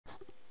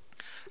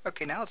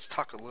Okay, now let's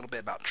talk a little bit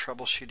about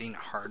troubleshooting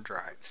hard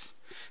drives.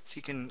 So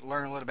you can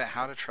learn a little bit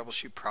how to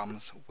troubleshoot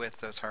problems with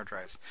those hard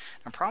drives.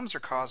 Now, problems are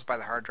caused by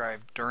the hard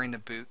drive during the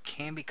boot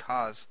can be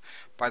caused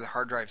by the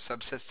hard drive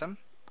subsystem,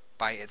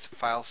 by its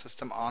file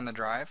system on the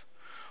drive,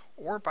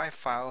 or by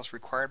files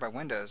required by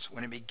Windows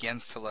when it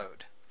begins to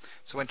load.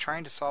 So when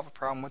trying to solve a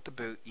problem with the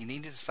boot, you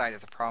need to decide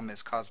if the problem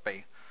is caused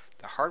by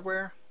the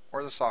hardware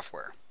or the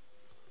software.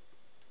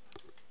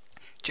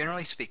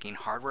 Generally speaking,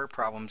 hardware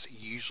problems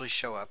usually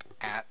show up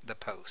at the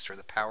post or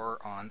the power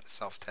on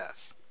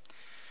self-test.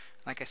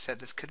 Like I said,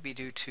 this could be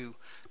due to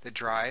the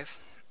drive,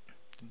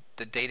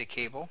 the data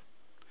cable,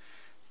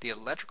 the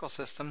electrical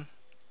system,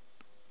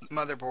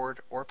 motherboard,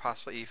 or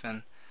possibly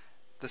even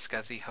the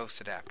SCSI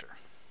host adapter.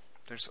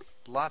 There's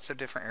lots of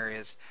different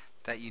areas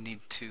that you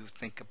need to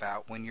think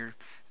about when you're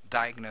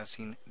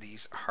diagnosing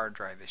these hard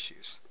drive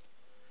issues.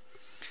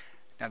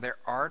 Now, there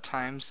are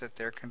times that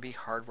there can be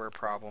hardware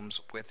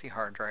problems with the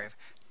hard drive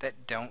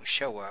that don't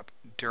show up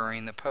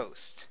during the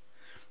post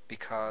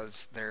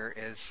because there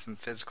is some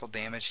physical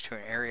damage to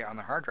an area on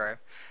the hard drive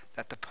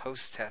that the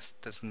post test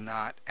does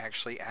not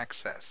actually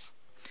access.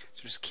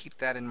 So just keep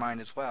that in mind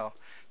as well,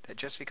 that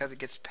just because it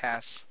gets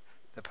past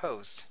the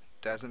post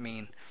doesn't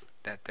mean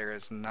that there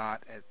is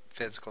not a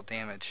physical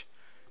damage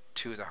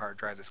to the hard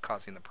drive that's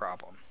causing the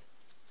problem.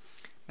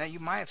 Now, you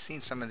might have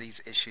seen some of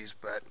these issues,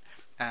 but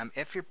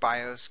if your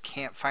BIOS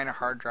can't find a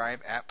hard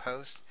drive at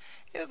post,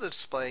 it'll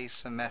display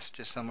some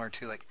messages similar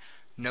to like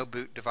no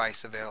boot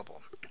device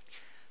available.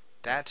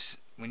 That's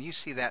when you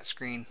see that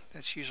screen,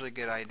 that's usually a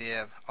good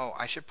idea of, oh,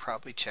 I should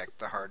probably check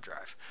the hard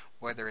drive.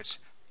 Whether it's,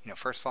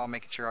 first of all,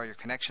 making sure all your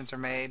connections are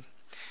made.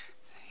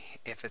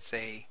 If it's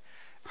a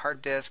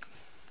hard disk,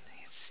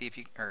 see if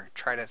you, or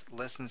try to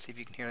listen, see if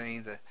you can hear any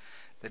of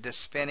the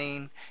disk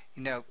spinning.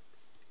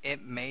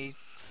 It may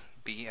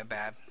be a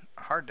bad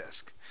hard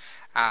disk.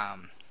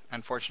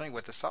 Unfortunately,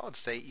 with the solid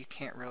state, you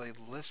can't really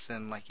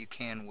listen like you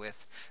can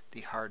with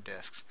the hard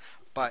disks,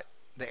 but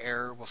the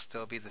error will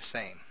still be the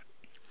same.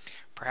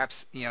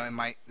 Perhaps the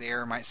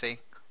error might say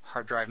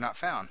hard drive not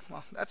found.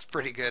 Well, that's a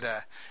pretty good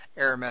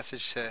error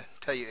message to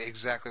tell you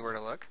exactly where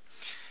to look.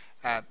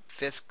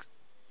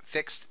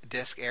 Fixed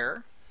disk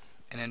error,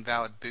 an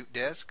invalid boot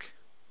disk,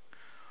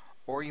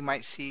 or you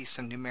might see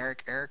some numeric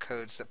error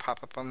codes that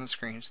pop up on the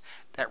screens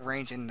that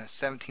range in the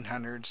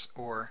 1700s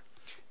or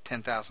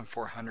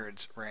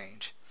 10,400s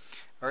range.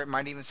 Or it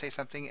might even say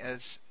something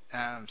as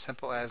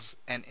simple as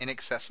an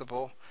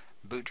inaccessible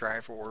boot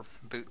drive or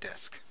boot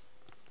disk.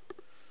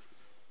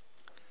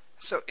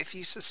 So if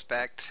you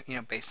suspect,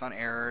 based on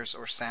errors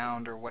or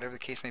sound or whatever the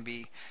case may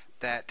be,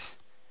 that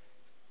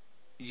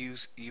you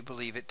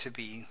believe it to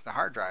be the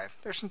hard drive,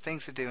 there's some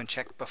things to do and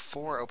check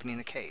before opening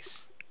the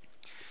case.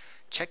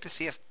 Check to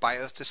see if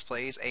BIOS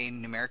displays a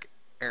numeric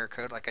error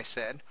code, like I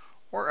said,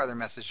 or other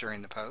message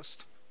during the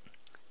post.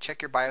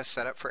 Check your BIOS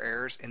setup for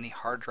errors in the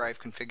hard drive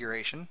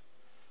configuration.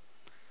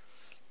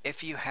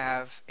 If you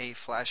have a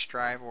flash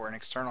drive or an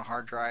external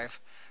hard drive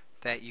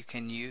that you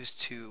can use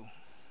to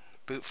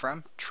boot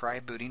from,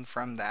 try booting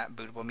from that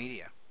bootable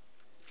media.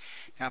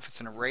 Now, if it's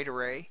an RAID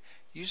array,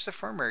 use the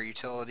firmware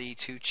utility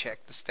to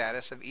check the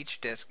status of each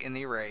disk in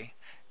the array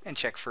and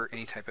check for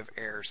any type of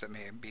errors that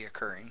may be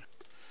occurring.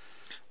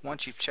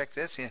 Once you've checked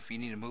this, and if you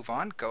need to move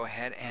on, go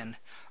ahead and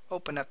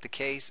open up the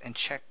case and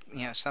check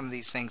some of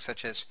these things,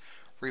 such as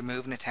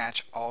remove and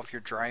attach all of your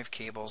drive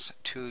cables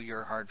to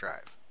your hard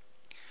drive.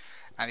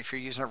 If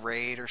you're using a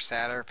RAID or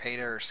SATA or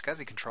PATA or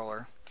SCSI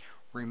controller,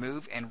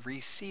 remove and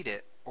reseat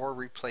it or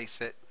replace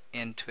it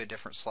into a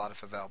different slot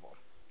if available.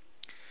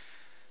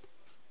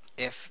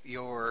 If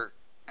you've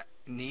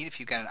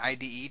got an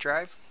IDE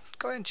drive,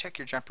 go ahead and check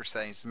your jumper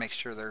settings to make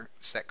sure they're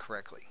set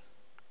correctly.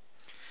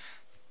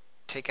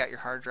 Take out your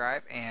hard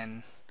drive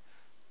and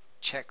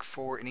check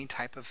for any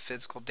type of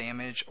physical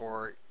damage,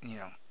 or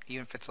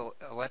even if it's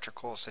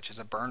electrical, such as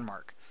a burn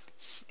mark.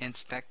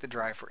 Inspect the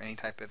drive for any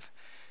type of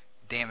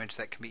damage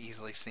that can be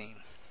easily seen.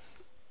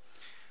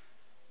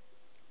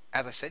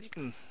 As I said, you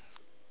can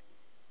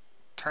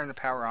turn the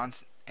power on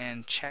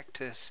and check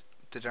to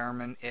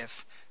determine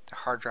if the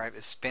hard drive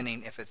is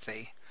spinning if it's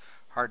a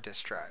hard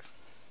disk drive.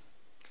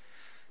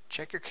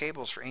 Check your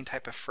cables for any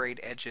type of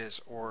frayed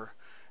edges or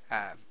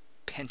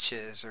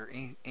pinches or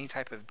any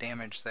type of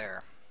damage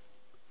there.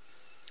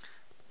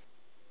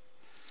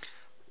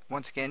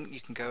 Once again,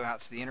 you can go out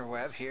to the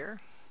interweb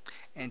here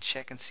and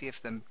check and see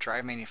if the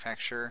drive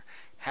manufacturer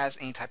has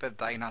any type of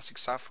diagnostic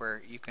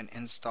software you can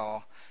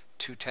install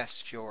to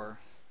test your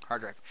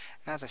hard drive.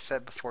 And as I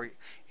said before,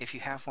 if you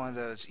have one of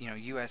those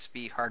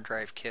USB hard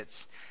drive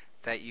kits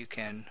that you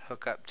can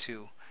hook up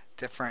to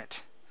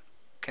different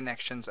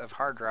connections of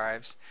hard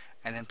drives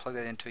and then plug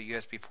that into a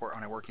USB port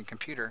on a working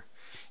computer,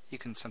 you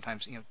can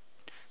sometimes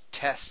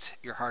test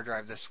your hard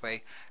drive this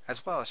way,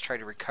 as well as try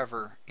to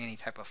recover any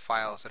type of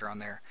files that are on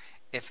there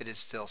if it is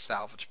still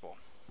salvageable.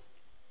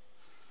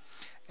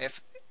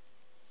 If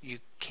you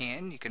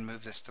can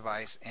move this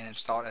device and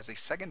install it as a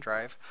second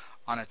drive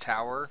on a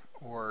tower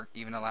or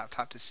even a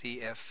laptop to see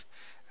if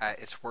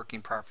it's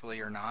working properly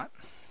or not.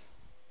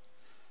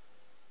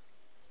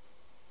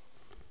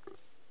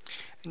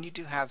 And you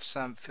do have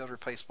some field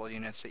replaceable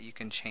units that you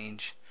can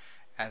change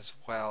as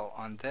well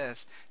on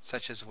this,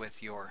 such as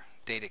with your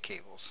data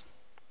cables.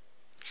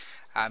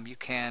 You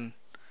can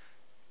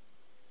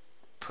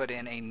put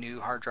in a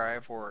new hard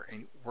drive or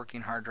a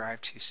working hard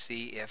drive to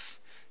see if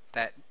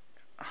that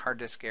hard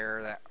disk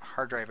error, that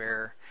hard drive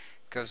error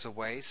goes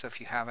away. So if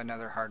you have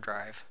another hard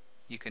drive,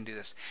 you can do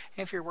this.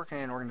 And if you're working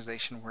in an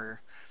organization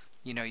where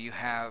you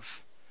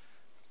have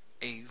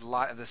a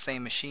lot of the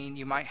same machine,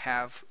 you might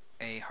have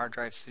a hard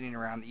drive sitting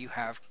around that you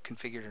have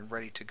configured and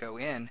ready to go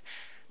in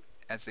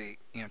as a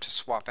to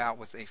swap out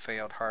with a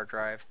failed hard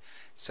drive.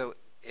 So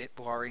it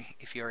will already,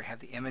 if you already have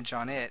the image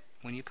on it,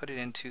 when you put it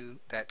into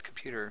that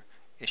computer,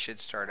 it should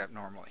start up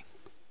normally.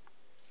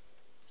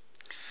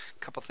 A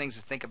couple things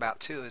to think about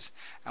too is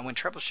when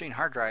troubleshooting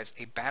hard drives,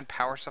 a bad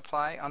power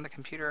supply on the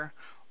computer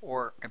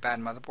or a bad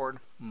motherboard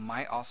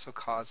might also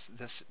cause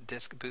this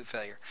disk boot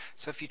failure.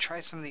 So if you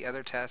try some of the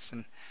other tests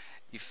and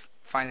you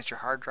find that your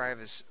hard drive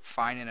is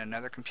fine in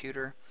another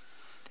computer,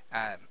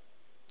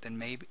 then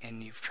maybe,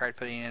 and you've tried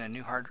putting in a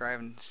new hard drive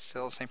and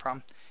still the same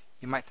problem,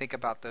 you might think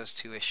about those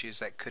two issues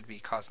that could be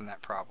causing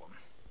that problem.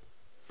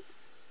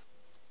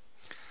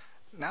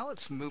 Now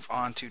let's move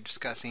on to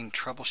discussing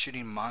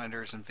troubleshooting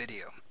monitors and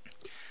video.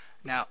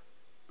 Now,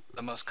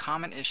 the most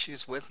common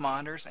issues with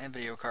monitors and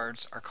video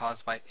cards are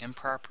caused by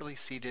improperly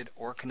seated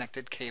or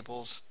connected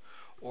cables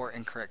or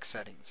incorrect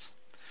settings.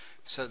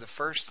 So the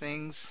first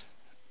things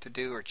to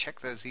do are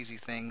check those easy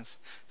things,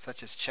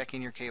 such as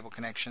checking your cable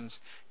connections,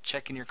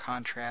 checking your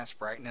contrast,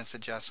 brightness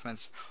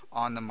adjustments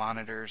on the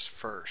monitors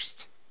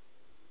first.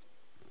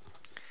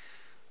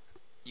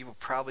 You will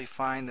probably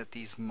find that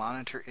these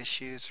monitor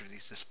issues or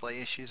these display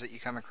issues that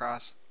you come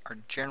across are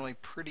generally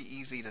pretty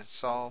easy to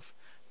solve.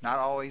 Not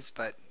always,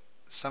 but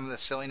some of the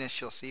silliness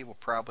you'll see will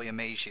probably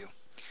amaze you.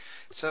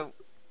 So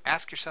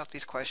ask yourself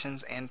these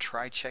questions and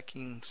try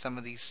checking some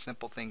of these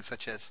simple things,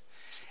 such as,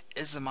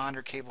 is the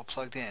monitor cable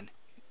plugged in?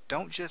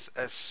 Don't just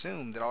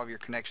assume that all of your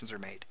connections are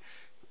made.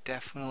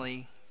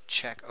 Definitely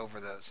check over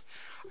those.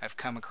 I've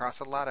come across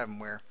a lot of them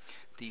where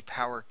the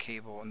power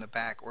cable in the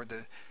back or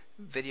the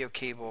video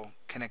cable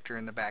connector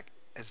in the back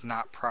is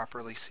not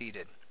properly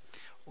seated,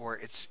 or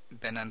it's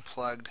been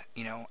unplugged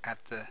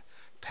at the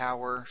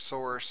power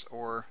source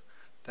or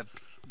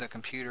the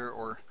computer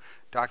or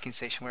docking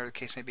station, whatever the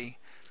case may be.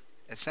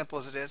 As simple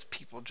as it is,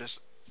 people just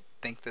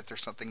think that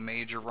there's something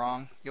major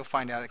wrong. You'll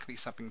find out it can be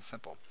something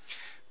simple.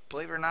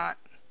 Believe it or not,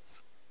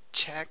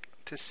 check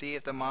to see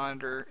if the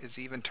monitor is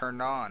even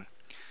turned on.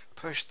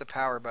 Push the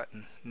power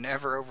button.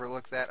 Never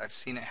overlook that. I've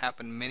seen it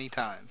happen many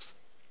times.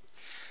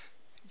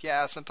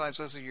 Yeah, sometimes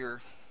those are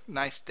your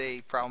nice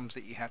day problems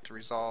that you have to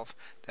resolve,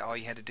 that all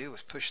you had to do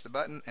was push the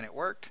button and it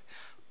worked.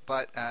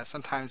 But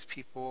sometimes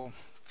people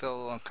feel a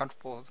little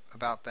uncomfortable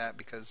about that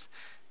because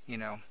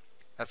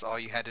that's all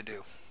you had to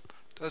do.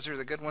 Those are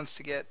the good ones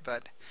to get,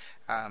 but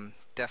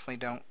definitely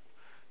don't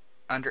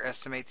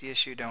underestimate the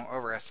issue, don't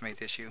overestimate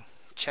the issue.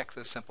 Check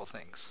those simple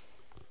things.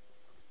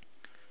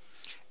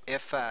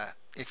 If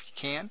you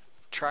can,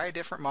 try a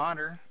different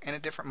monitor and a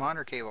different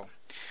monitor cable.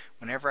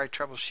 Whenever I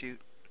troubleshoot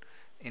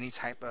any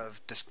type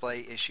of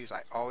display issues,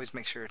 I always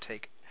make sure to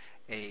take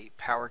a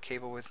power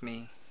cable with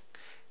me,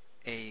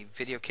 a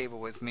video cable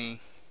with me,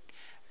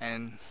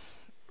 and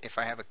if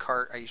I have a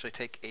cart, I usually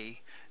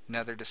take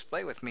another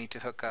display with me to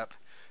hook up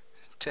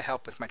to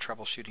help with my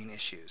troubleshooting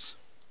issues.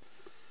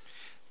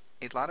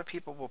 A lot of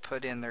people will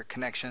put in their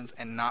connections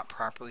and not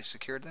properly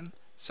secure them.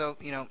 So,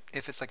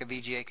 if it's like a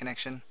VGA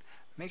connection,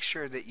 make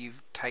sure that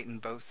you've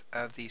tightened both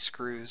of these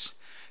screws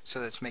so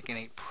that it's making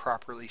a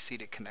properly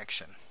seated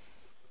connection.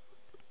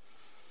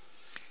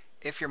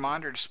 If your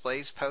monitor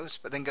displays posts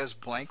but then goes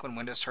blank when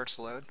Windows starts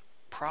to load,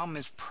 problem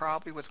is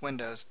probably with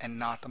Windows and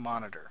not the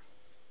monitor.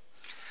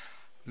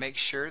 Make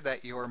sure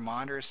that your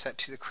monitor is set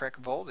to the correct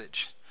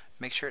voltage.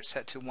 Make sure it's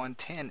set to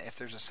 110 if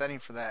there's a setting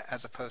for that,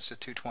 as opposed to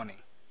 220.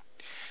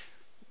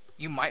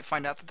 You might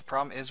find out that the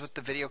problem is with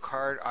the video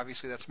card.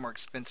 Obviously that's a more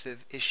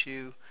expensive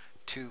issue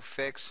to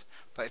fix,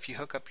 but if you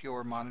hook up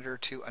your monitor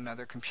to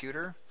another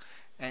computer,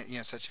 and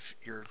such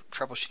as your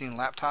troubleshooting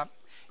laptop,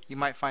 you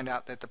might find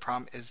out that the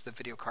problem is the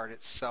video card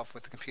itself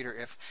with the computer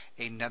if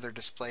another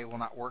display will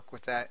not work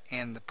with that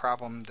and the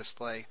problem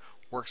display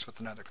works with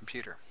another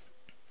computer.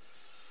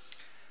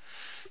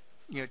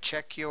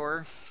 Check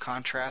your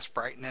contrast,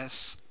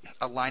 brightness,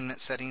 alignment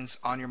settings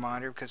on your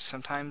monitor, because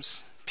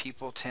sometimes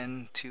people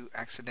tend to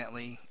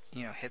accidentally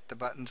hit the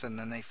buttons and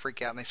then they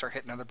freak out and they start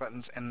hitting other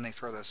buttons and then they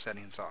throw those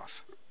settings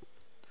off.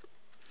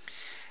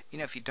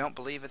 If you don't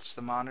believe it's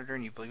the monitor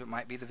and you believe it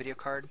might be the video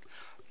card,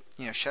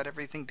 shut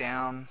everything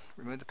down,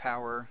 remove the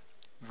power,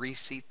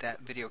 reseat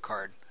that video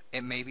card.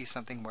 It may be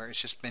something where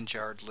it's just been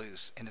jarred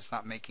loose and it's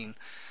not making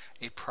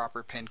a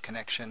proper pin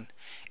connection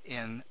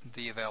in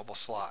the available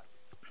slot.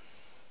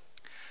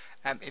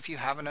 If you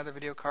have another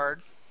video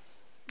card,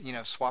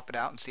 swap it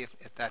out and see if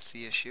that's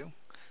the issue.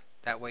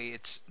 That way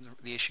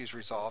the issue is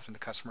resolved and the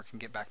customer can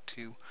get back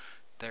to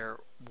their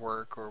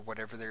work or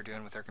whatever they're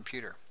doing with their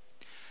computer.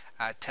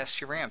 Test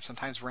your RAM.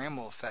 Sometimes RAM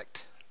will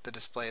affect the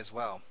display as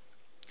well.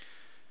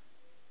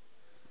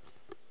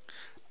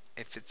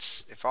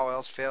 if all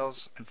else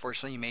fails,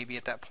 unfortunately you may be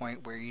at that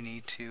point where you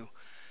need to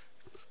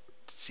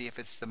see if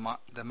it's the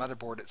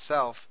motherboard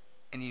itself,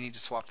 and you need to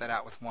swap that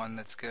out with one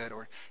that's good,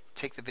 or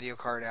take the video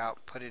card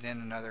out, put it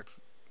in another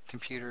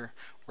computer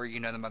where you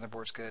know the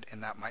motherboard's good,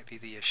 and that might be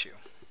the issue.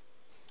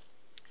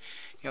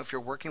 If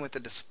you're working with a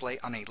display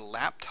on a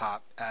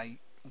laptop,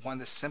 one of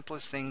the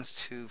simplest things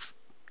to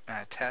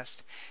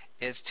test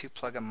is to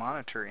plug a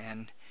monitor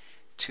in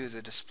to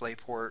the display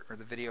port or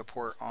the video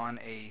port on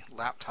a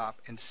laptop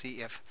and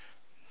see if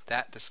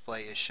that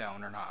display is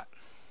shown or not.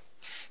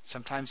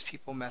 Sometimes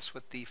people mess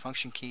with the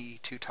function key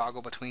to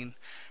toggle between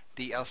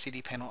the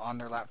LCD panel on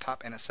their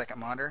laptop and a second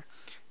monitor,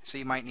 so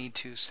you might need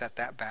to set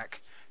that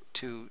back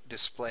to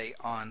display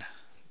on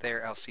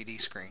their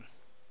LCD screen.